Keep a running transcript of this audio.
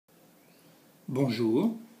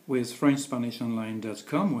Bonjour, with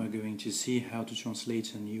FrenchSpanishOnline.com we're going to see how to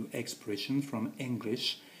translate a new expression from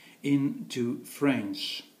English into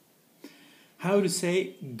French. How to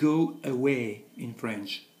say go away in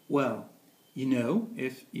French? Well, you know,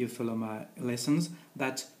 if you follow my lessons,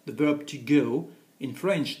 that the verb to go in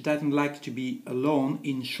French doesn't like to be alone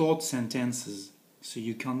in short sentences. So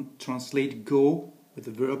you can't translate go with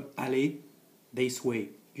the verb aller this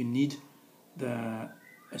way. You need a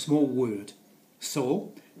small word.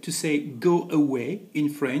 So, to say go away in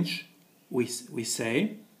French, we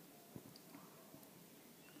say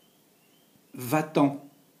va-t'en.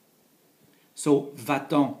 So,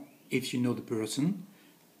 va-t'en if you know the person.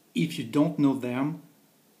 If you don't know them,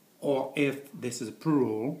 or if this is a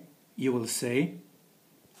plural, you will say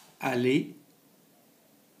allez,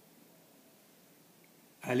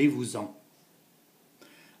 allez-vous-en.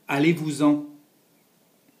 Allez-vous-en.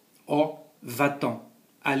 Or va-t'en,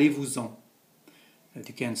 allez-vous-en. As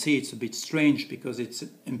you can see, it's a bit strange because it's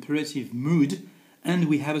an imperative mood and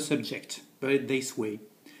we have a subject, but this way.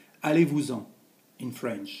 Allez-vous-en in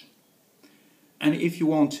French. And if you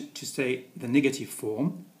want to say the negative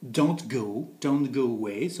form, don't go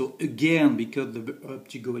away. So again, because the verb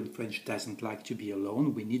to go in French doesn't like to be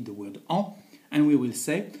alone, we need the word en, and we will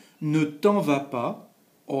say ne t'en va pas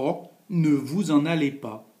or ne vous en allez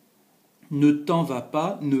pas. Ne t'en va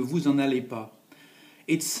pas, ne vous en allez pas.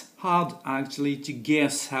 It's hard actually to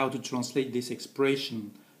guess how to translate this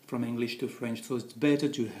expression from English to French, so it's better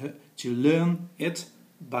to learn it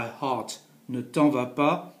by heart. Ne t'en va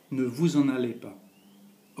pas, ne vous en allez pas.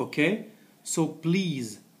 Okay? So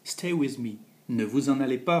please stay with me. Ne vous en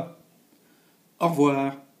allez pas. Au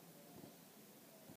revoir.